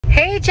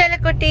Hey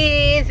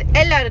Chelakuttis,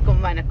 எல்லாருக்கும்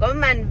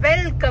வணக்கம் and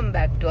welcome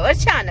back to our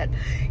channel.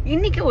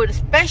 இன்னைக்கு ஒரு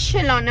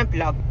ஸ்பெஷலான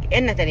vlog.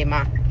 என்ன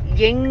தெரியுமா?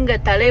 எங்க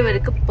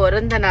தலைவருக்கு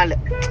பிறந்த நாள்.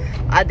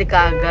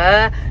 அதுக்காக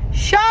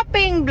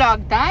ஷாப்பிங்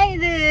vlog தான்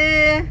இது.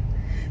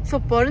 சோ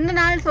பிறந்த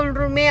நாள்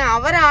சொல்றோமே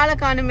அவரை ஆளை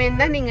காணுமேன்னு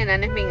தான் நீங்க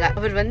நினைப்பீங்க.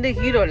 அவர் வந்து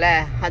ஹீரோல,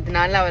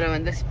 அதனால அவரை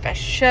வந்து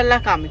ஸ்பெஷலா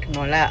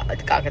காமிக்கணும்ல,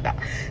 அதுக்காக தான்.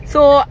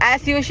 ஸோ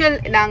ஆஸ் யூஷுவல்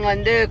நாங்க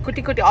வந்து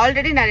குட்டி குட்டி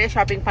ஆல்ரெடி நிறைய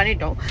ஷாப்பிங்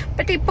பண்ணிட்டோம்.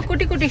 பட் இப்போ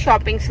குட்டி குட்டி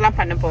ஷாப்பிங்ஸ் எல்லாம்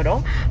பண்ண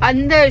போறோம்.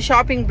 அந்த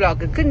ஷாப்பிங்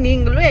பிளாகுக்கு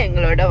நீங்களும்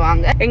எங்களோட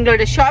வாங்க.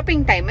 எங்களோட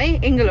ஷாப்பிங் டைமை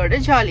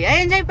எங்களோட ஜாலியா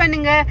என்ஜாய்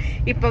பண்ணுங்க.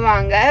 இப்ப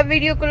வாங்க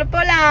வீடியோக்குள்ள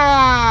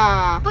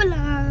போலாம்.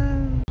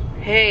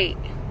 ஹேய்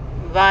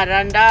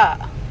வரண்டா,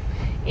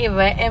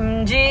 இவன்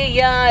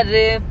எம்ஜிஆர்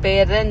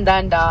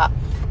பேரந்தாண்டா.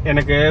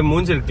 எனக்கு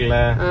மூஞ்சி இருக்குல்ல,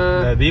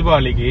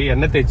 தீபாவளிக்கு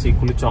எண்ணெய் தேய்ச்சி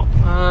குளிச்சோம்.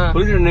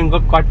 குளிச்சு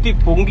கட்டி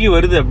பொங்கி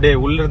வருது, அப்படியே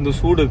உள்ள இருந்து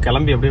சூடு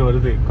கிளம்பி அப்படியே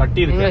வருது.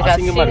 கட்டி இருக்கு,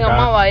 அசிங்கமா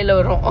இருக்கா, வாயில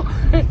வரும்.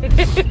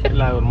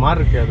 இல்ல ஒரு மாதிரி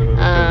இருக்கு, அது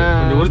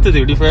கொஞ்சம்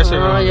உறுத்துது இப்படி பேச.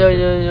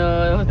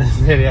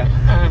 சரியா,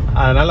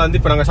 அதனால வந்து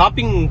இப்ப நாங்க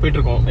ஷாப்பிங் போயிட்டு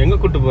இருக்கோம். எங்க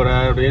கூட்டு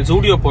போறேன்?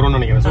 ஸ்டூடியோ போறோம்னு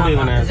நினைக்கிறேன்.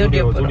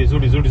 ஸ்டூடியோ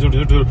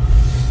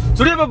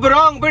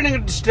போறோம். அங்க போய்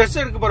ட்ரெஸ்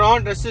எடுக்க போறோம்.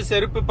 ட்ரெஸ்,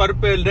 செருப்பு,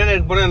 பருப்பு என்ன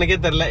எடுக்க போறோம் எனக்கே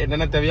தெரியல.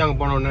 என்னென்ன தேவையோ அங்க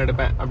போன ஒன்னு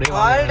எடுப்பேன். அப்படியே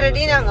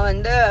ஆல்ரெடி நாங்க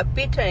வந்து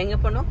பீட்டர் எங்க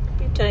போனோம்?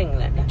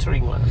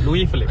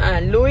 லூயி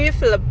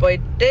பிலிப்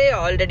போயிட்டு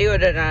ஆல்ரெடி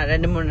ஒரு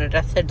 2-3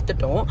 ட்ரெஸ்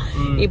எடுத்துட்டோம்.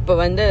 இப்ப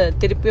வந்து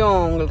திருப்பியும்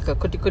உங்களுக்கு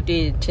குட்டி குட்டி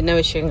சின்ன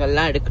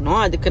விஷயங்கள்லாம்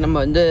எடுக்கணும். அதுக்கு நம்ம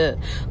வந்து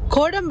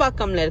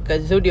கோடம்பாக்கம்ல இருக்க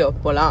ஸ்டூடியோ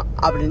போலாம்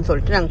அப்படின்னு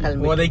சொல்லிட்டு நாங்க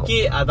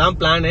கிளம்பி. அதான்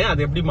பிளான்.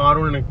 அது எப்படி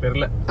மாறும்னு எனக்கு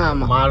தெரியல.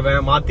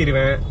 மாறுவேன்,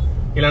 மாத்திருவேன்,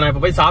 இல்ல நான்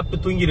இப்ப போய்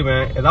சாப்பிட்டு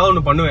தூங்கிடுவேன். ஏதாவது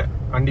ஒண்ணு பண்ணுவேன்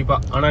கண்டிப்பா.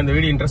 ஆனா இந்த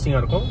வீடியோ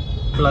இன்ட்ரெஸ்டிங்கா இருக்கும்.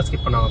 ஃபுல்லா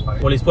ஸ்கிப் பண்ணாம.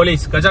 போலீஸ்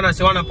போலீஸ் கஜானா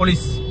சிவானா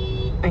போலீஸ்.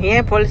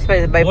 ஏன் போலீஸ்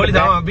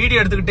வீடியோ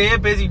எடுத்துக்கிட்டே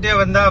பேசிக்கிட்டே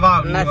வந்தா வா,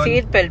 நான்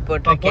சீட் பெல்ட்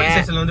போட்டுருக்கேன். போலீஸ்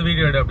ஸ்டேஷன்ல வந்து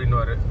வீடியோ எடு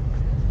அப்படின்னுவாரு.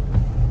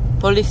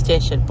 போலீஸ்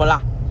ஸ்டேஷன்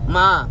போலாம்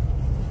மா,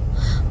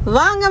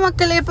 வாங்க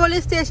மக்களே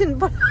போலீஸ் ஸ்டேஷன்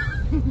போலாம்.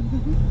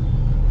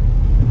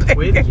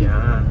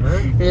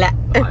 இல்ல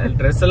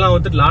ட்ரெஸ் எல்லாம்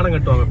வந்து லானம்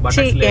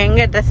கட்டுவாங்க.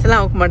 எங்க ட்ரெஸ்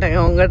எல்லாம் வைக்க மாட்டாங்க,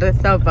 உங்க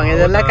ட்ரெஸ் தான் வைப்பாங்க.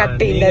 இதெல்லாம்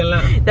கட்டி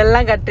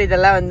இதெல்லாம் கட்டி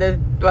இதெல்லாம் வந்து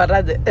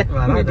வராது.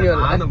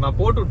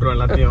 போட்டு விட்டுருவோம்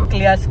எல்லாத்தையும்.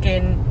 கிளியர்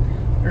ஸ்கின்,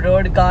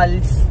 ரோடு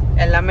கால்ஸ்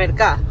எல்லாமே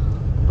இருக்கா?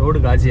 ரோடு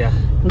காஜியா?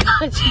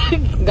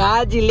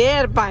 காஜிலே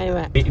இருப்பான்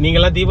இவன். நீங்க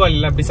எல்லாம் தீபாவளி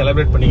எல்லாம் எப்படி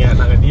செலிப்ரேட் பண்ணீங்க?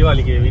 நாங்க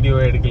தீபாவளிக்கு வீடியோ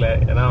எடுக்கல.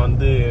 ஏன்னா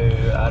வந்து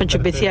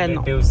கொஞ்சம் பிஸியா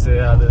இருந்தோம்.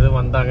 அது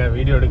வந்தாங்க,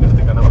 வீடியோ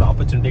எடுக்கிறதுக்கான ஒரு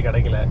ஆப்பர்ச்சுனிட்டி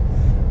கிடைக்கல.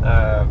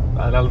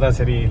 அதனாலதான்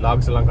சரி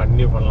லாக்ஸ் எல்லாம்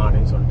கண்டினியூ பண்ணலாம்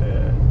அப்படின்னு சொல்லிட்டு.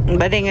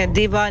 பட் எங்க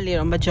தீபாவளி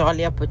ரொம்ப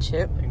ஜாலியா போச்சு.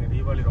 எங்க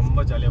தீபாவளி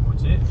ரொம்ப ஜாலியா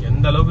போச்சு.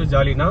 எந்த அளவுக்கு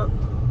ஜாலினா,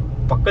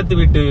 பக்கத்து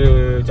வீட்டு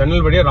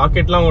ஜன்னல் வழியா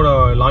ராக்கெட்லாம் கூட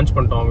லான்ச்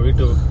பண்ணிட்டோம். அவங்க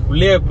வீட்டு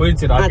உள்ளே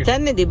போயிடுச்சு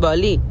ராக்கெட்.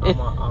 தீபாவளி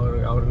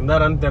அவர்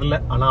இருந்தாரான்னு தெரியல,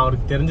 ஆனா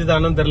அவருக்கு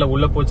தெரிஞ்சுதானு தெரியல,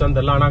 உள்ள போச்சான்னு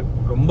தெரியல. ஆனா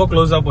ரொம்ப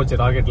க்ளோஸா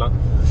போச்சு ராக்கெட்லாம்.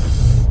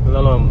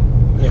 இருந்தாலும்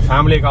என்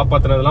ஃபேமிலியை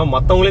காப்பாத்துனதெல்லாம்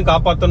மத்தவங்களையும்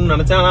காப்பாத்தணும்னு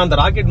நினைச்சேன். ஆனா அந்த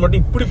ராக்கெட்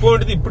மட்டும் இப்படி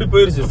போயிட்டு இப்படி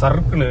போயிருச்சு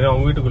சர்க்குன்னு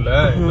அவங்க வீட்டுக்குள்ள.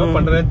 என்ன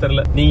பண்றதுன்னு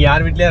தெரியல. நீங்க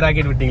யார் வீட்லயே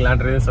ராக்கெட்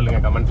விட்டீங்களான்றது சொல்லுங்க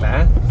கமெண்ட்ல.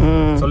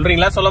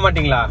 சொல்றீங்களா சொல்ல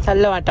மாட்டீங்களா?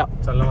 சொல்ல மாட்டோம்.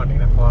 சொல்ல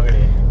மாட்டீங்களா?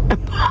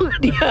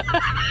 போகடியா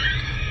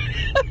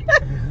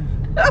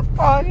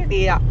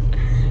போகடியா.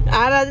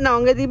 யாராவது நான்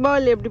உங்க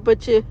தீபாவளி எப்படி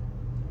போச்சு?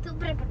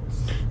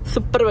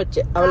 சூப்பர்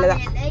வச்சு,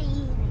 அவ்வளவுதான்.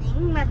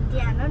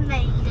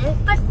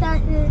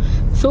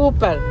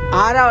 சூப்பர்.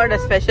 ஆராவோட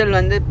ஸ்பெஷல்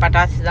வந்து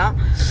பட்டாசு தான்.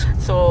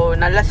 சோ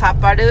நல்ல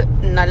சாப்பாடு,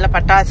 நல்ல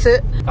பட்டாசு.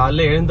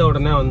 காலைல எழுந்த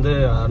உடனே வந்து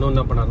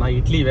என்ன பண்ணா,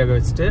 இட்லி வேக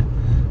வச்சுட்டு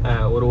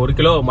ஒரு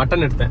கிலோ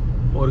மட்டன் எடுத்தேன்.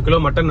 1 கிலோ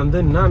மட்டன் வந்து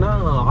என்னன்னா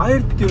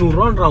 1300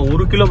 ரூபான்றான்.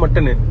 1 கிலோ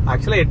மட்டன்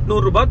ஆக்சுவலா 800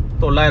 ரூபாய்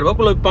 900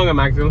 ரூபாய்க்குள்ள விற்பாங்க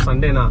மேக்ஸிமம்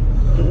சண்டேனா.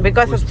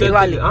 Because of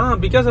Deepavali.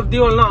 Because of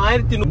தீபாவளினா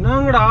 1100.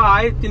 என்னங்கடா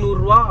 1100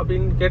 ரூபா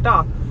அப்படின்னு கேட்டா,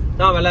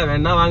 நான் விலை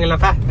வேணா வாங்கல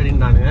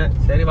அப்படின்னானுங்க.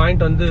 சரி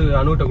வாங்கிட்டு வந்து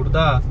அனுகிட்ட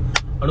கொடுத்தா,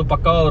 அனு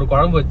பக்காவா ஒரு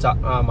குழம்பு வச்சா,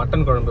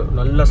 மட்டன் குழம்பு.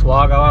 நல்ல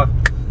சுவாகாவா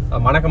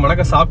மணக்க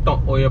மணக்க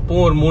சாப்பிட்டோம்.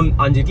 எப்பவும் ஒரு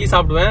 3-5 இட்லி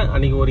சாப்பிடுவேன்.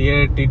 அன்னைக்கு ஒரு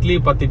 8 இட்லி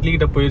 10 இட்லி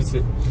கிட்ட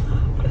போயிருச்சு.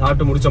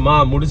 சாப்பிட்டு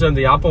முடிச்சு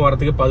அந்த யாப்பம்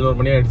வரதுக்கு 11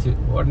 மணி ஆயிடுச்சு.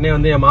 உடனே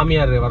வந்து என்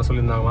மாமியார் வர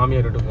சொல்லியிருந்தாங்க.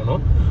 மாமியார் வீட்டுக்கு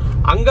போனோம்.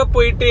 அங்க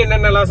போயிட்டு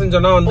என்னென்னலாம்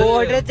செஞ்சோம்னா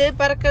வந்து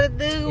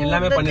பறக்கிறது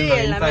எல்லாமே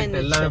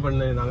பண்ணிருந்தாங்க. எல்லாமே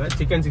பண்ணிருந்தாங்க.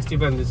 சிக்கன்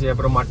 65 இருந்துச்சு,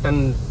 அப்புறம்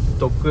மட்டன்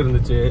தொக்கு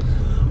இருந்துச்சு,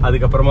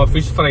 அதுக்கப்புறமா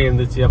ஃபிஷ் ஃப்ரை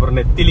இருந்துச்சு, அப்புறம்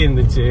நெத்திலி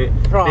இருந்துச்சு.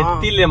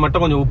 நெத்திலிய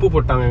மட்டும் கொஞ்சம் உப்பு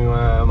போட்டாங்க எங்க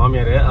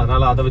மாமியாரு.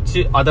 அதனால அதை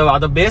வச்சு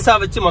அதை பேஸா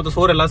வச்சு மொத்த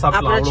சோறு எல்லாம்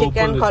சாப்பிடலாம்.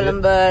 சிக்கன்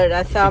குழம்பு,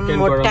 ரசம்,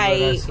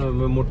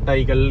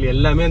 முட்டைகள்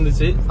எல்லாமே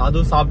இருந்துச்சு.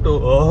 அதுவும் சாப்பிட்டு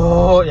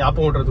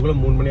யாப்பம் ஓட்டுறதுக்குள்ள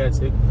 3 மணி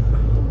ஆச்சு.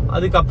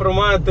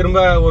 அதுக்கப்புறமா திரும்ப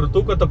ஒரு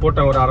தூக்கத்தை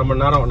போட்டேன், ஒரு 1/2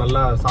 மணி நேரம்.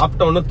 நல்லா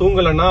சாப்பிட்டோன்னு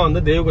தூங்கலன்னா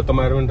வந்து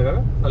தெய்வகுத்தமாயிருவேன்ட்டு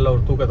நல்ல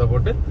ஒரு தூக்கத்தை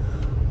போட்டு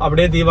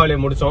அப்படியே தீபாவளியை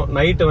முடிச்சோம்.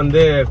 நைட்டு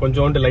வந்து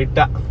கொஞ்சோண்டு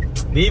லைட்டா,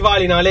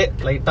 தீபாவளினாலே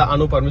லைட்டா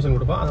அனு பர்மிஷன்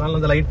கொடுப்பான். அதனால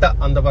அந்த லைட்டா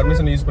அந்த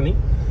பர்மிஷன் யூஸ் பண்ணி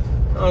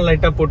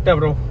லைட்டா போட்டு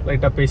அப்புறம்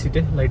லைட்டா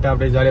பேசிட்டு லைட்டா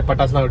அப்படியே ஜாலியா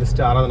பட்டாசுலாம்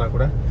வெடிச்சிட்டு, ஆராதனா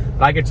கூட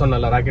ராக்கெட்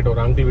சொன்னல, ராக்கெட்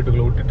ஒரு அங்கிள்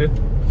வீட்டுக்குள்ள விட்டுட்டு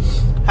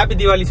ஹாப்பி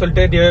தீபாவளி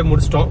சொல்லிட்டு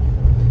முடிச்சிட்டோம்.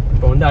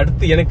 இப்போ வந்து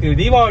அடுத்து எனக்கு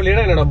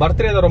தீபாவளியோட என்னோட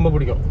பர்த்டே தான் ரொம்ப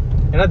பிடிக்கும்.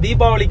 ஏன்னா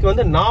தீபாவளிக்கு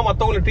வந்து நான்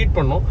மத்தவங்களை ட்ரீட்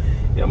பண்ணணும்.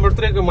 என்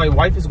பர்த்டேக்கு my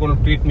wife is going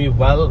to treat me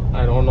well.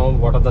 I don't know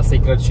what are the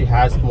secrets she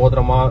has.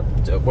 மோதிரமா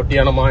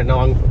பொட்டியானமா என்ன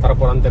வாங்கி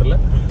தரப்போறான்னு தெரியல.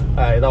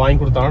 ஏதாவது வாங்கி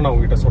கொடுத்தாலும் நான்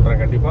உங்ககிட்ட சொல்றேன்.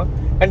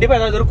 கண்டிப்பா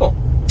ஏதாவது இருக்கும்,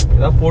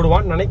 ஏதாவது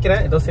போடுவான்னு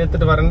நினைக்கிறேன். ஏதோ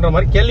சேர்த்துட்டு வரேன்ற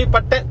மாதிரி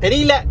கேள்விப்பட்டேன்,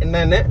 தெரியல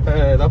என்னன்னு.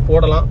 ஏதாவது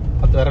போடலாம்.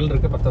 10 விரல்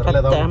இருக்கு, 10 விரல்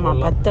ஏதாவது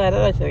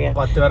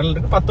 10 விரல்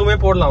இருக்கு, 10மே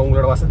போடலாம்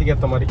உங்களோட வசதிக்கு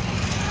ஏற்ற மாதிரி.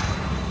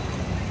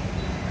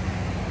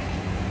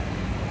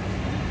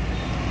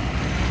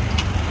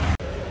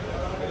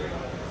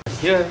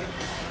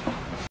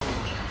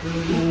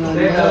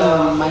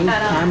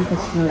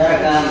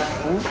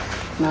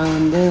 நான்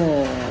வந்து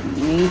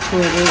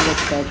மீசோரு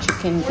வித்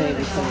சிக்கன்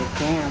கிரேவி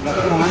சொல்லியிருக்கேன்.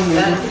 அப்புறம்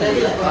மீல்ஸ்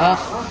இருக்கா,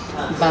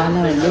 பாலை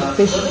வந்து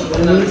ஃபிஷ்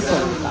மீல்ஸ்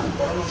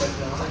சொல்லியிருக்காங்க.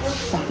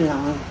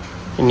 சாப்பிடலாம்.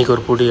 இன்னைக்கு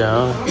ஒரு புடியா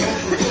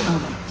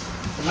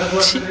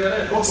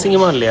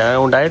சிங்கமா இல்லையா?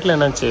 உன் டயட்ல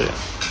என்னாச்சு?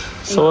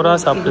 சோறா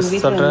சாப்பிட்டு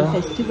சொல்கிறேன்.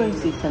 ஃபெஸ்டிவல்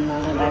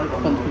சீசன்னால டயட்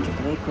கொஞ்சம்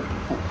பிரேக்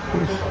விட்டுருக்கோம்.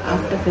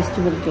 ஆஃப்டர்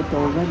ஃபெஸ்டிவல் கெட்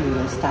ஓவர்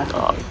நீங்கள் ஸ்டார்ட்.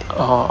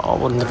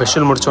 இந்த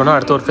ஃபெஸ்டிவல் முடிச்சோன்னா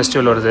அடுத்த ஒரு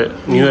ஃபெஸ்டிவல் வருது,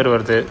 நியூ இயர்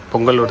வருது,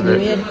 பொங்கல் வருது.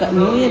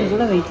 நியூ இயர்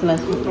கூட வெயிட்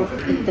லாஸ் பண்ணுறோம்.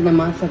 இத்தனை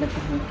மாதம் எடுக்க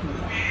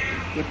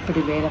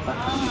எப்படி வேலை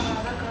பார்க்கணும்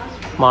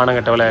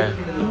மானங்கட்டவளை.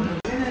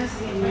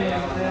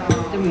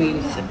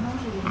 மீல்ஸ்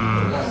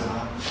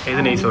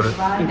இது நெய் சோறு,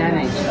 இதான்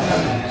நெய்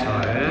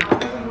சோறு,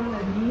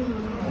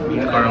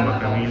 மீன் குழம்பு,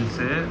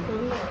 மீல்ஸு,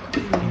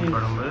 மீன்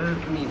குழம்பு.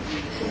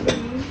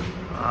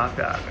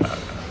 ஆகா ஆகா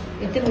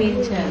இது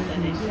மீல்ஸ்.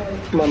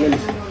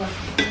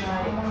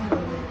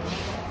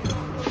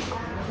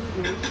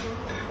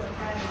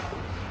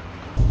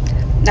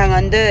 நாங்கள்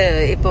வந்து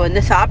இப்போ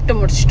வந்து சாப்பிட்டு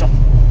முடிச்சிட்டோம்.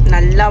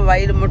 நல்லா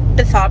வயிறு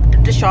முட்டை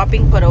சாப்பிட்டுட்டு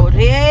ஷாப்பிங் போற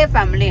ஒரே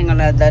ஃபேமிலி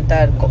எங்களை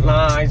தான் இருக்கும்.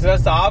 நான் ஆக்சுவலா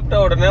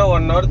சாப்பிட்ட உடனே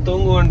 1 hour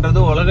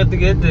தூங்குவேன்றது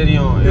உலகத்துக்கே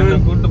தெரியும். என்ன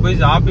கூட்டு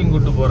போய் ஷாப்பிங்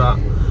கூட்டு போறா.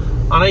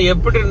 ஆனா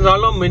எப்படி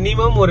இருந்தாலும்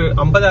மினிமம் ஒரு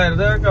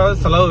 50,000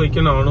 செலவு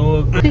வைக்கணும்.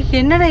 அனுபவம்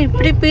என்னடா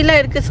இப்படி பீலா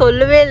இருக்கு,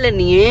 சொல்லவே இல்லை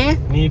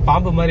நீ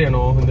பாம்பு மாதிரி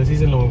அனுபவம் இந்த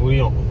சீசன்ல உங்களுக்கு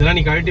புரியும். இதெல்லாம்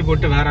நீ கழட்டி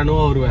போட்டு வேற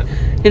அனுபவம் வருவேன்.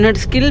 என்னோட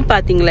ஸ்கின்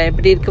பாத்தீங்களா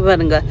எப்படி இருக்கு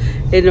பாருங்க.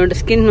 என்னோட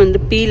ஸ்கின்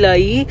வந்து பீல்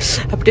ஆகி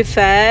அப்படி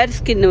ஃபேர்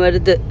ஸ்கின்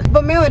வருது.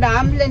 எப்பவுமே ஒரு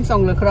ஆம்புலன்ஸ்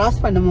அவங்களை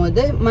கிராஸ்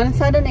பண்ணும்போது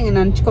மனசார நீங்க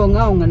நினைச்சுக்கோங்க,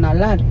 அவங்க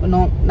நல்லா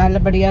இருக்கணும்,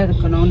 நல்லபடியா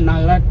இருக்கணும்,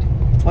 நல்லா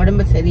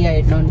உடம்பு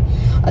சரியாயிடணும்.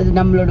 அது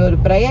நம்மளோட ஒரு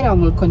ப்ரேயர்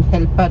அவங்களுக்கு கொஞ்சம்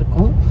ஹெல்ப்பா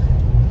இருக்கும்.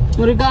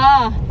 முருகா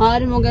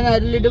ஆறுமுகன்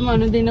அருளிடும்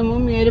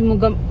அனுதினமும்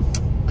ஏறுமுகம்.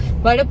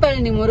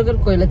 வடபழனி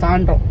முருகர் கோயில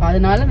தாண்டோம்,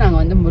 அதனால நாங்க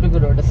வந்து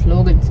முருகரோட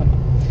ஸ்லோகன்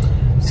சொன்னோம்.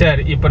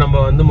 சரி, இப்ப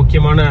நம்ம வந்து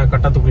முக்கியமான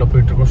கட்டத்துக்குள்ள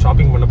போயிட்டு இருக்கோம்.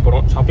 ஷாப்பிங் பண்ண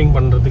போறோம். ஷாப்பிங்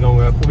பண்றதுக்கு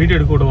அவங்க வீடியோ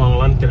எடுக்க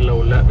விடுவாங்களான்னு தெரியல.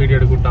 உள்ள வீடியோ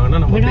எடுக்க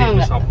விட்டாங்கன்னா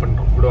நம்ம ஷாப்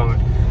பண்றோம் விடுவாங்க.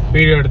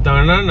 வீடியோ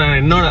எடுத்தாங்கன்னா நான்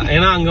என்னோட,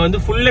 ஏன்னா அங்க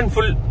வந்து full and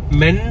full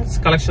men's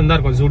collection தான்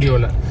இருக்கும்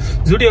ஜூடியோல.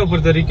 ஜூடியோ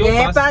பொறுத்த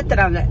வரைக்கும்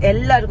பாத்துறாங்க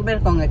எல்லாருக்குமே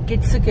இருக்காங்க.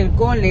 கிட்ஸுக்கு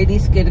இருக்கும்,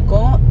 லேடிஸ்க்கு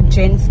இருக்கும்,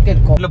 ஜென்ஸ்க்கு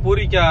இருக்கும். இல்ல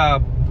பூரிக்கா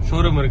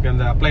ஷோரூம் இருக்கு,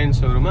 அந்த அப்ளையன்ஸ்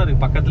ஷோரூம்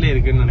அதுக்கு பக்கத்துலயே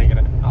இருக்குன்னு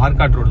நினைக்கிறேன்.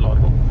 ஆர்காட் ரோட்ல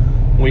வரும்.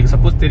 உங்களுக்கு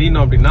சப்போஸ்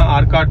தெரியணும் அப்படின்னா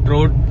ஆர்காட்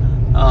ரோட்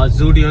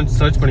ஜூடியோ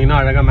சர்ச் பண்ணீங்கன்னா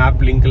அழகா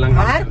மேப் லிங்க் எல்லாம்.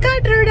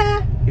 ஆர்காட் ரோடா?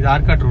 இது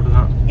ஆர்காட் ரோடு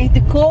தான். இது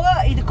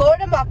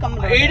கோடம்பாக்கம்.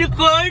 இது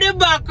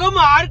கோடம்பாக்கம்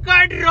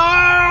ஆர்காட்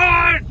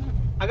ரோட்.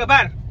 அங்க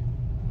பார்,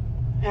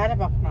 யார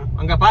பாக்கணும்?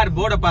 அங்க பார்,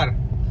 போர்ட பார்.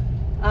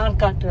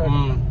 ஆர்காட்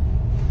ரோட்.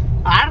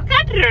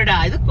 ஆர்காட் ரோடா?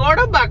 இது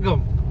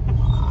கோடம்பாக்கம்.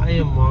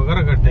 மகர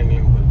கட்டைங்க.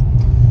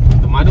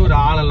 இந்த மாதிரி ஒரு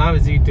ஆளெல்லாம்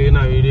வச்சுக்கிட்டு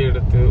நான் வீடியோ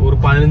எடுத்து ஒரு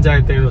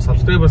 15,500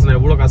 சப்ஸ்கிரைபர்ஸ் நான்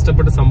எவ்வளவு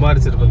கஷ்டப்பட்டு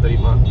சம்பாதிச்சிருப்பேன்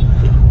தெரியுமா?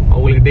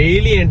 அவங்களுக்கு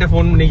டெய்லி என்கிட்ட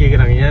போன் பண்ணி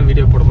கேக்குறாங்க, ஏன்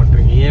வீடியோ போட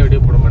மாட்டீங்க, ஏன்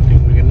வீடியோ போட மாட்டீங்க,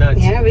 உங்களுக்கு என்ன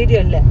ஆச்சு, ஏன் வீடியோ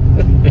இல்ல,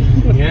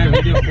 ஏன்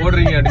வீடியோ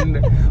போடுறீங்க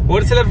அப்படின்னு.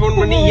 ஒரு சிலர் போன்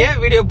பண்ணி ஏன்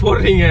வீடியோ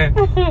போடுறீங்க,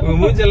 உங்க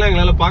மூஞ்செல்லாம்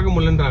எங்களால பார்க்க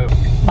முடியலன்றாங்க.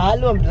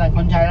 பாலு அப்படிதான்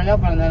கொஞ்சம் அழகா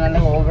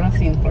பிறந்தனால ஓவரா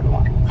சீன்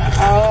போடுவான்.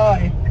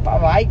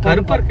 வாய்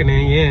கருப்பா இருக்கனே,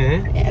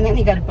 ஏன்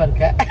நீ கருப்பா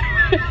இருக்க?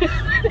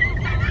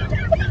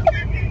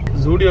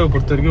 ஜூடியோவை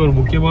பொறுத்த வரைக்கும் ஒரு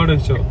முக்கியமான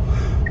விஷயம்,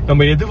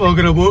 நம்ம எது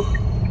வாங்குறோமோ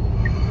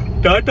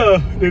டாடா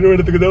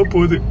நிறுவனத்துக்கு தான்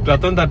போகுது.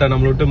 ரத்தன் டாடா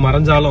நம்மளை விட்டு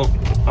மறைஞ்சாலும்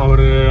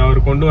அவர்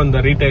கொண்டு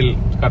வந்த ரீட்டைல்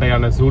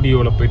கடையான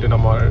ஜூடியோல போயிட்டு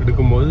நம்ம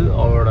எடுக்கும்போது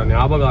அவரோட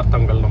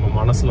ஞாபகார்த்தங்கள் நம்ம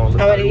மனசுல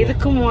வந்து. அவர்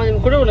இருக்கும்போது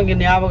கூட உனக்கு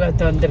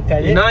ஞாபகத்தை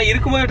வந்திருக்காது. நான்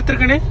இருக்கும்போது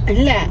எடுத்திருக்கேனே.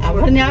 இல்ல,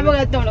 அவர்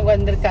ஞாபகத்தை உனக்கு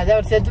வந்திருக்காது.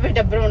 அவர் செத்து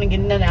போயிட்ட அப்புறம் உனக்கு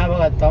என்ன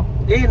ஞாபகத்தம்?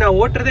 ஏய், நான்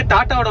ஓட்டுறதே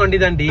டாட்டாவோட வண்டி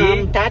தாண்டி.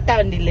 டாட்டா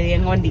வண்டி இல்ல,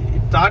 எங்க வண்டி.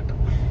 டாட்டா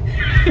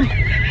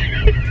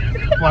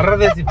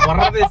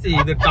பரதேசி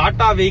இது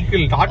Tata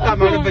vehicle, Tata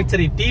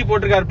manufacturing tea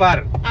போட்டிருக்காரு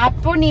பார்.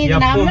 அப்போ நீ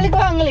நம்மளுக்கு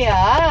வாங்கலையா?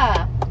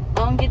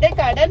 அவங்க கிட்ட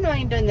கடன்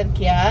வாங்கிட்டு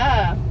வந்திருக்கியா?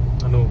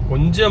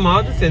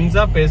 கொஞ்சமாவது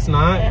சென்ஸா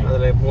பேசினா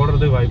அதுல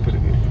போடுறது வாய்ப்பு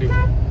இருக்கு.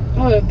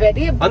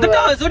 பெரிய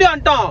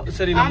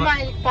சரி,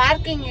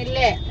 பார்க்கிங் இல்ல,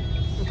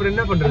 அப்புறம்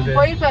என்ன பண்றது?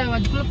 போய்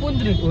அதுக்குள்ள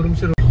பூந்துரு. ஒரு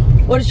நிமிஷம்,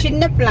 ஒரு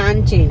சின்ன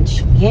பிளான் சேஞ்ச்.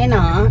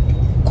 ஏன்னா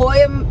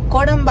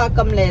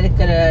கோடம்பாக்கம்ல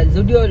இருக்கிற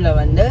ஜூடியோல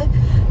வந்து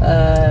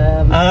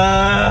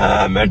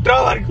மெட்ரோ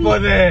ஒர்க்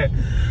போகுது,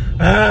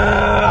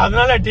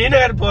 அதனால டி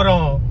நகர்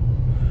போறோம்.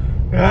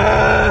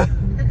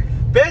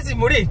 பேசி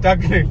முடி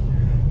டக்குனு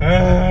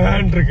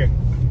இருக்கு.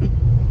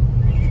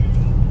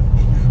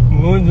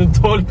 மூஞ்சு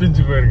தோல்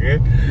பிஞ்சு போயிருக்கு.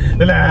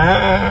 இதுல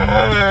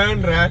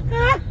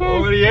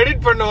ஒரு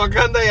எடிட் பண்ண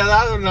உக்காந்தா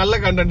ஏதாவது ஒரு நல்ல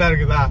கண்டென்ட்டா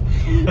இருக்குதா?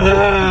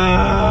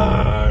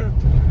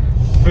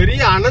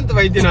 பெரிய அனந்த்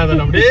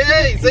வைத்தியநாதன் அப்படியே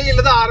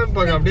இசையில தான்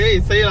ஆரம்பிப்பாங்க. அப்படியே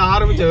இசையில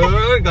ஆரம்பிச்சு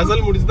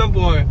கசல் முடிச்சுதான்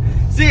போவாங்க.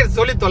 சீக்கிரம்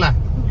சொல்லி தொலை.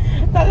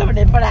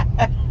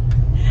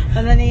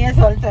 நீங்க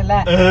சொல்லிட்டல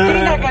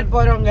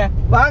போறவங்க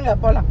வாங்க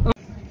போலாம்.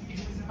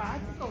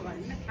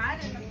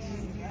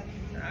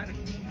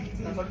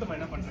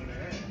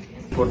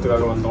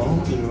 போறதுக்காக வந்தோம்.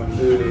 இங்க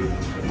வந்து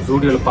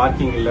ஜூடியோல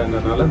பார்க்கிங்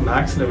இல்லைன்றதுனால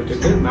மேக்ஸ்ல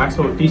விட்டுட்டு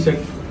மேக்ஸ்ல ஒரு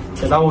டிஷர்ட்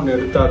ஏதாவது ஒண்ணு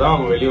எடுத்தாதான்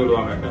அவங்க வெளியே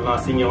விடுவாங்க. எல்லாம்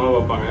அசிங்கமா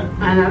வைப்பாங்க.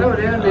 அதனால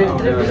ஒரே ஒன்று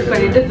எடுத்துட்டு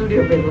பண்ணிட்டு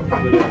ஜூடியோ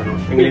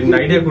போயிருவோம். எங்களுக்கு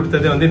இந்த ஐடியா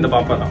கொடுத்ததே வந்து இந்த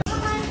பாப்பா தான்.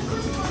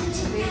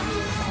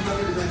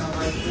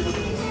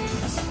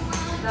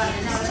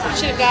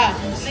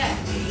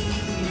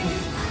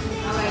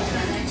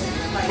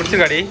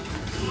 பிடிச்சிருக்காடி?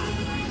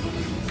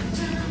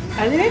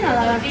 அதுவே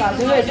நல்லா இருக்கு.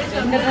 அதுவே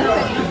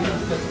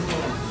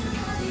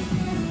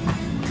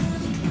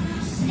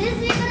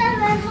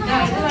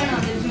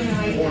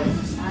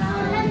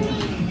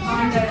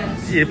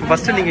இப்போ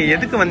ஃபர்ஸ்ட் நீங்க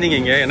எதுக்கு வந்தீங்க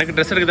இங்க? எனக்கு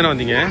ட்ரெஸ் எடுக்க தானே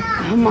வந்தீங்க?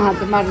 ஆமா,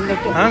 அது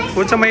மறந்துட்டேன்.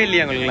 கூச்சமே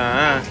இல்லையா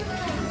உங்களுக்குலாம்?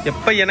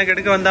 எப்ப எனக்கு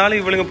எடுக்க வந்தாலும்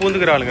இவளுங்க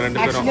பூந்துக்கிற ஆளுங்க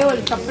ரெண்டு பேரும். ஆக்சுவலி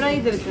ஒரு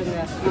சர்ப்ரைஸ்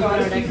இருக்குங்க.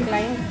 நம்மளோட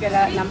கிளைண்ட்ஸ்க்கு,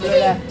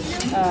 நம்மளோட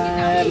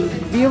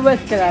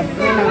வியூவர்ஸ்க்கு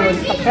நாங்கள்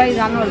ஒரு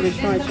சர்ப்ரைஸான ஒரு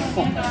விஷயம்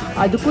வச்சுருக்கோம்.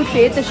 அதுக்கும்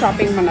சேர்த்து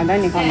ஷாப்பிங் பண்ண தான்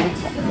இன்னைக்கு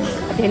வந்திருக்கோம்.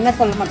 அது என்ன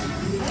சொல்ல மாட்டோம்.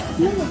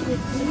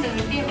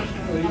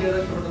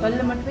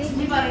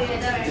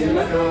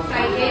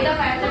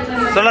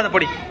 சொல்லாத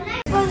பொடி.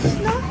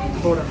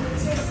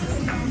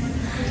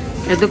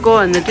 எதுக்கோ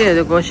வந்துட்டு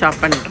எதுக்கோ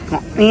ஷாப் பண்ணிட்டு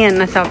இருக்கோம். நீ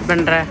என்ன ஷாப்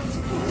பண்ற?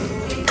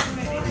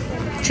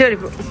 சரி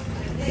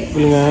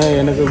இல்லைங்க,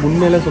 எனக்கு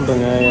உண்மையில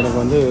சொல்றேங்க, எனக்கு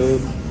வந்து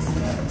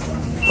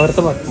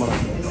வருத்தமா இருக்கு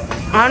மேடம்.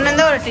 அவன்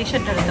வந்து ஒரு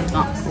டிஷர்ட்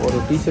எடுத்திருக்கான். ஒரு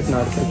டிஷர்ட்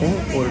நான் எடுத்திருக்கேன்.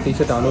 ஒரு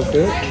டிஷர்ட்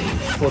அனுப்பு.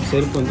 ஒரு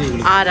செருப்பு வந்து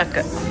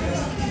ஆறாக்கு.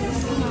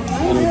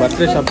 எனக்கு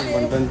பர்த்டே ஷாப்பிங்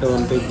பண்ணுறேன்ட்டு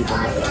வந்துட்டு இப்படி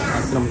பண்ணேன்.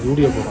 அடுத்து நம்ம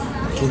ஜூடியோ போகிறோம்.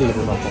 ஜூடியோவில்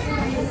போய் பார்ப்போம்.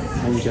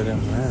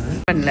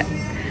 பண்ணல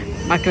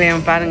மக்களே,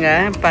 பாருங்க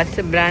பர்ஸ்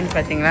பிராண்ட்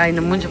பார்த்தீங்களா?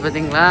 இந்த மூஞ்சி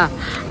பார்த்தீங்களா?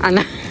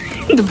 ஆனால்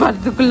இந்த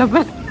பர்ஸுக்குள்ள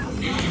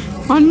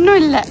ஒன்றும்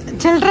இல்லை.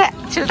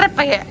 சில்லற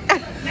பையன்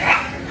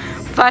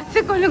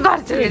பர்ஸுக்கு ஒன்றும்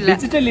குறைச்சது இல்லை.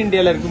 டிஜிட்டல்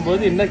இந்தியாவில்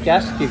இருக்கும்போது என்ன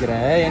கேஷ்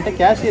கேட்குறேன்? என்கிட்ட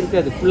கேஷ்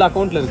இருக்குது. அது ஃபுல்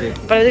அக்கௌண்ட்டில் இருக்குது.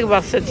 அப்புறம் எதுக்கு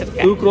பர்ஸ்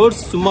வச்சிருக்கேன்? 2 crores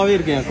சும்மாவே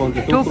இருக்கு என்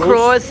அக்கௌண்ட்டில். 2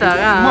 crores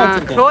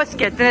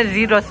க்ரோஸ்க்கு எத்தனை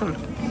ஜீரோ சொல்லு?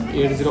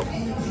 70.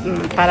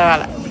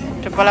 பரவாயில்ல.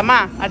 போகலாமா?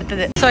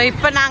 அடுத்தது. ஸோ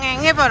இப்போ நாங்கள்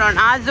எங்கே போகிறோம்?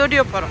 நான்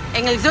ஜூடியோ போகிறோம்.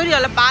 எங்களுக்கு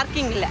ஜூடியோவில்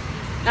பார்க்கிங் இல்லை.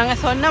 நாங்கள்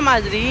சொன்ன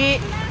மாதிரி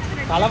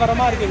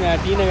கலவரமாக இருக்குங்க.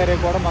 டி நகர்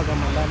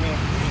கோடம்பாக்கம் எல்லாமே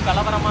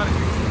கலவரமாக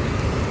இருக்குது.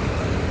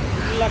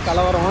 ஃபுல்லாக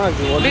கலவரமாக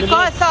இருக்குது.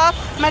 பிகாஸ்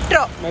ஆஃப்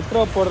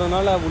மெட்ரோ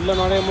போடுறதுனால உள்ள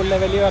நுழைய முடியல,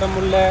 வெளியே வர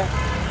முடியல.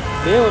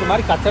 இதே ஒரு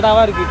மாதிரி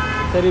கச்சடாவாக இருக்குது.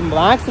 சரி,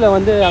 மேக்ஸில்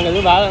வந்து அங்கே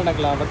எதுவும் வேலை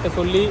நடக்கலாம். அவர்கிட்ட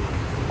சொல்லி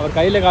அவர்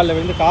கையில் காலில்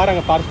விழுந்து கார்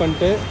அங்கே பார்க்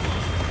பண்ணிட்டு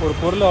ஒரு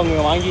பொருளை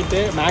அவங்க வாங்கிட்டு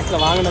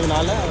மேக்ஸில்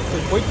வாங்கினதுனால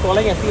அவர் போய்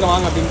தொலைங்க சீக்கிரம்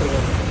வாங்க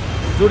அப்படின்ட்டு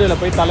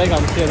ஜூடியோவில் போய் தலை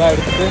காமிச்சு எதாவது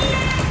எடுத்துகிட்டு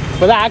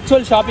இப்போ தான்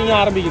ஆக்சுவல்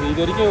ஷாப்பிங்காக ஆரம்பிக்குது.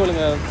 இது வரைக்கும்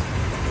இவளுங்க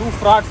 2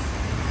 frauds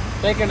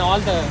taken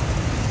all the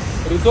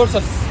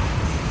resources.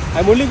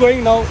 I'm only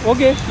going now.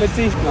 Okay, let's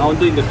see. நான்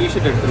வந்து இந்த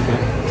டிஷர்ட்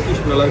எடுத்திருக்கேன்.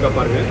 டிஷர்ட் நல்லா இருக்கா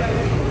பாருங்க.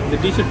 இந்த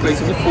டிஷர்ட்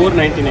ப்ரைஸ் வந்து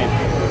 499.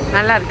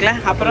 நல்லா இருக்குல்ல?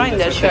 அப்புறம்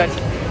இந்த ஷர்ட்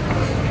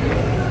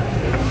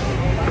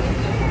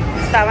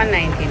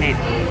 799.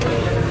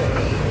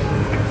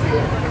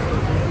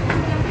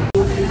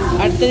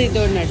 அடுத்தது இது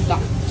ஒன்று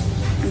எடுத்தான்.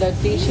 இந்த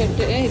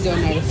டிஷர்ட்டு இது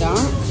ஒன்று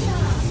எடுத்தான்.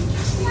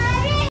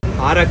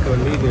 ஆராக்கு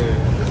வந்து இது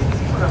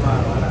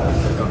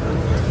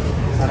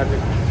ஆராக்கு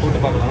போட்டு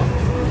பார்க்கலாம்.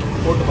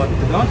 போட்டு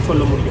பார்த்துட்டு தான்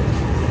சொல்ல முடியும்.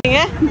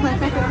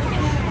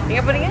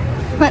 எங்கே போகிறீங்க?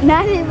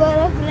 மணாலி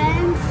போகிறோம்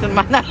ஃப்ரெண்ட்ஸ்.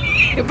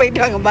 மணாலி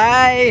போயிட்டு வாங்க.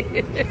 பாய்.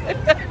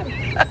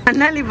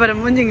 மணாலி போகிற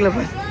மூஞ்சிங்களா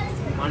பாரு.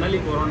 மணாலி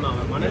போகிறோம்.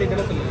 நான் மணாலி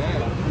தானே சொல்லுங்க.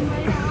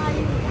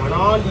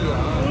 மணாலியா?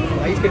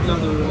 ஐஸ் கட்டில்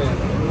வந்து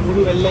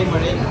முழு வெள்ளை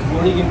மழை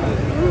ஒழிகின்றது.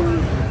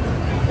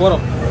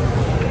 போகிறோம்.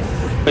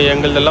 இப்போ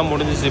எங்களதெல்லாம்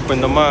முடிஞ்சிச்சு. இப்போ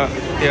இந்த அம்மா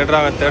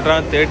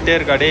தேடிட்டே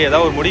இருக்காடே,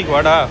 ஏதாவது ஒரு முடிக்கு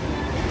வாடா,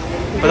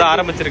 இப்போ தான்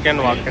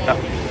ஆரம்பிச்சிருக்கேன்னு வா கேட்டா.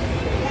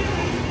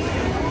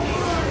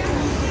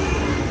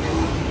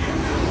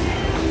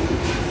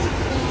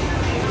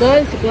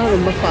 கேர்ள்ஸுக்குலாம்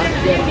ரொம்ப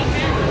ஃபாஸ்ட்டாக இருக்கும்,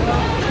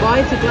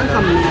 பாய்ஸுக்குலாம்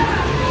கம்மி.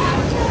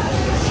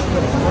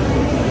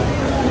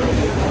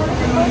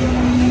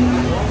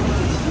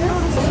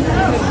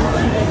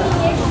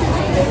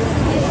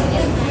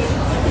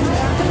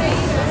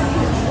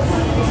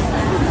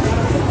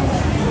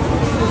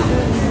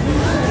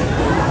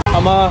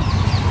 அம்மா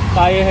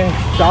தாயே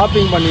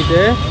ஷாப்பிங்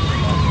பண்ணிவிட்டு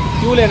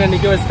க்யூவில் என்ன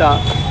நிற்க வச்சிட்டா.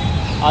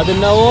 அது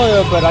என்னவோ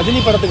இப்போ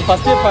ரஜினி படத்துக்கு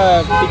ஃபஸ்ட்டே இப்போ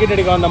டிக்கெட்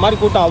எடுக்க வந்த மாதிரி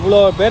கூட்டம் அவ்வளோ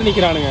பேர்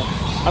நிற்கிறானுங்க.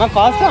 ஆனால்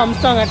ஃபாஸ்ட்டாக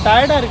அமிச்சிட்டாங்க.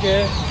 டயர்டாக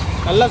இருக்குது.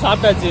 நல்லா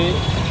சாப்பிட்டாச்சு.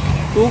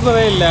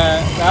 தூக்கவே இல்லை.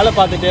 வேலை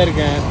பார்த்துட்டே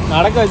இருக்கேன்.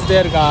 நடக்க வச்சுட்டே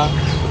இருக்கா.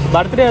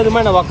 பர்த்டே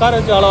எதுவுமே என்னை உட்கார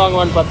வச்சு வேலை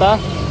வாங்குவான்னு பார்த்தா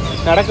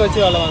நடக்க வச்சு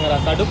வேலை வாங்குறா.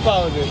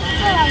 கடுப்பாகுது.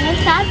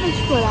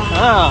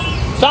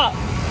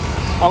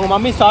 அவங்க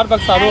மம்மி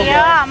ஸ்டார்பக்ஸ் அதுவும்.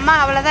 அம்மா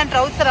அவ்வளோதான்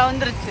ட்ரௌசர்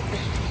வந்துருச்சு.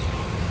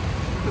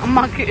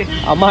 அம்மாக்கு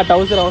அம்மா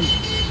டவுசர்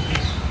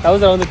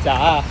வந்துச்சா?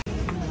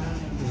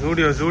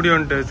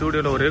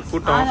 ஜூடியோல ஒரே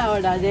கூட்டம்,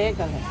 அதே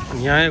கலர்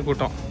நியாய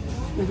கூட்டம்.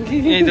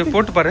 இது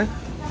போட்டு பாரு,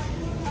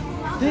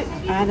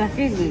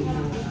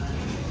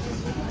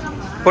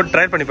 போட்டு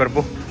ட்ரை பண்ணி பாரு.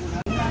 போ,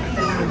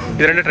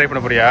 இது ரெண்டு ட்ரை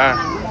பண்ண போறியா?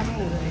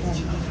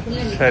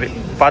 சரி,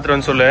 பார்த்துட்டு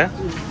வந்து சொல்லு.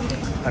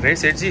 அரே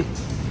சேட்ஜி,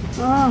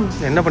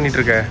 என்ன பண்ணிட்டு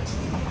இருக்க?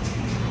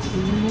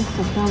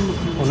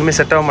 ஒண்ணுமே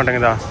செட் ஆக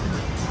மாட்டேங்குதா?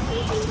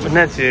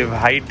 என்னாச்சு?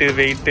 ஹைட்டு,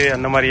 வெயிட்டு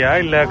அந்த மாதிரியா,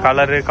 இல்லை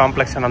கலரு,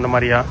 காம்ப்ளெக்ஷன் அந்த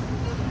மாதிரியா?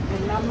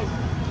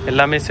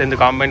 எல்லாமே சேர்ந்து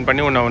காம்பைன்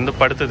பண்ணி உன்னை வந்து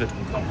படுத்துது.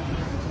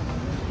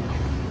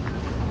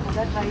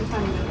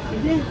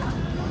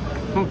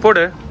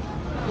 போடு.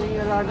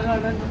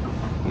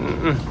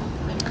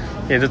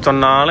 எது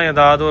சொன்னாலும்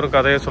ஏதாவது ஒரு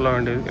கதையை சொல்ல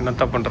வேண்டியது.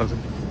 என்னத்த பண்றது?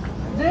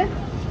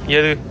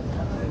 எது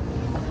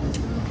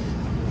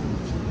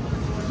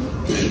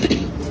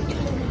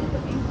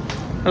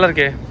நல்லா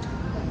இருக்கே?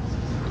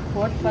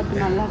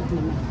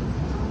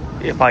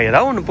 ஏப்பா,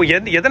 ஏதாவது ஒன்று இப்போ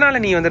எதனால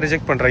நீ வந்து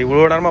ரிஜெக்ட் பண்ற?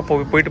 இவ்வளோ நேரமா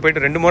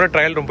போயிட்டு 2 முறை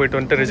ட்ரையல் ரூம் போயிட்டு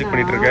வந்துட்டு ரிஜெக்ட்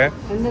பண்ணிட்டு இருக்க.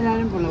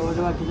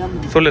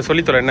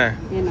 சொல்லி தொலை.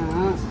 என்ன?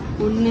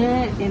 ஒன்று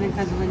எனக்கு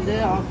அது வந்து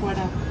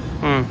ஆக்வர்டா,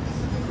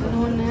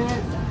 இன்னொன்று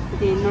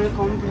இது என்னோட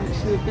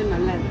காம்ப்ளெக்ஷனுக்கு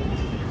நல்லா இருக்கு.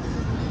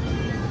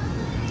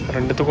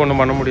 ரெண்டுத்துக்கும்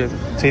ஒன்றும் பண்ண முடியாது.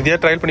 சரி, இதையா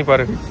ட்ரையல் பண்ணி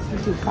பாரு.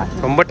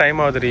 ரொம்ப டைம்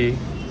ஆகுதுடி.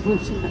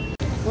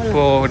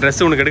 இப்போ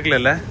ட்ரெஸ் உனக்கு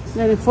எடுக்கல?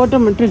 ஃபோட்டோ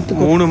மட்டும் எடுத்து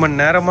 3 மணி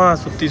நேரமா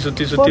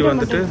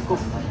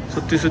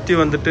சுற்றி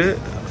வந்துட்டு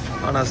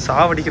ஆனால்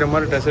சாவடிக்கிற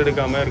மாதிரி ட்ரெஸ்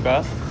எடுக்காமல் இருக்கா.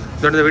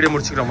 இதோட இந்த வீடியோ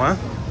முடிச்சுக்கிறோமா?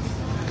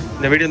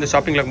 இந்த வீடியோ இந்த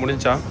ஷாப்பிங்கில்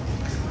முடிஞ்சா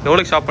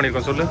எவ்வளோக்கு ஷாப்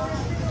பண்ணியிருக்கோம் சொல்லு?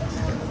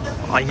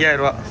 5000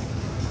 ரூபா.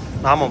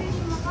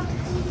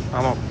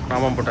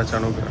 நாமம் போட்டாச்சு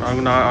அனுக்கு.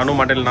 அனு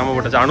மாட்டையில் நாமம்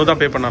போட்டாச்சு. அனு தான்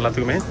பே பண்ண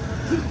எல்லாத்துக்குமே.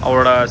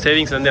 அவளோட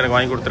சேவிங்ஸ்லேருந்து எனக்கு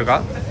வாங்கி கொடுத்துருக்கா.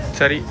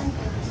 சரி,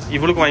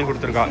 இவளுக்கும் வாங்கி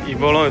கொடுத்துருக்கா.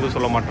 இவ்வளோ எதுவும்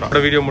சொல்ல மாட்டோம்.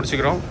 அதோட வீடியோ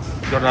முடிச்சுக்கிறோம்.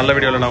 இதோட நல்ல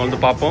வீடியோவில் நாங்கள்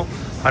வந்து பார்ப்போம்.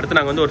 அடுத்து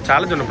நாங்கள் வந்து ஒரு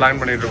சேலஞ்ச் ஒன்று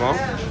பிளான் பண்ணிகிட்ருக்கோம்.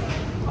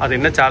 அது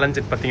என்ன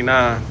சேலஞ்சு பார்த்தீங்கன்னா,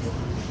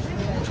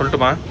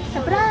 சொல்லட்டுமா?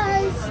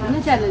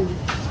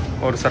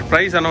 ஒரு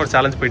சர்ப்ரைஸான ஒரு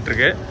சேலஞ்ச்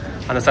போயிட்டுருக்கு.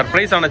 அந்த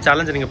சர்ப்ரைஸான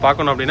சேலஞ்சை நீங்கள்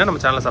பார்க்கணும் அப்படின்னா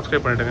நம்ம சேனலை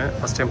சப்ஸ்கிரைப் பண்ணிவிடுங்க.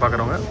 ஃபஸ்ட் டைம்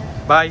பார்க்குறவங்க.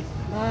 பாய்.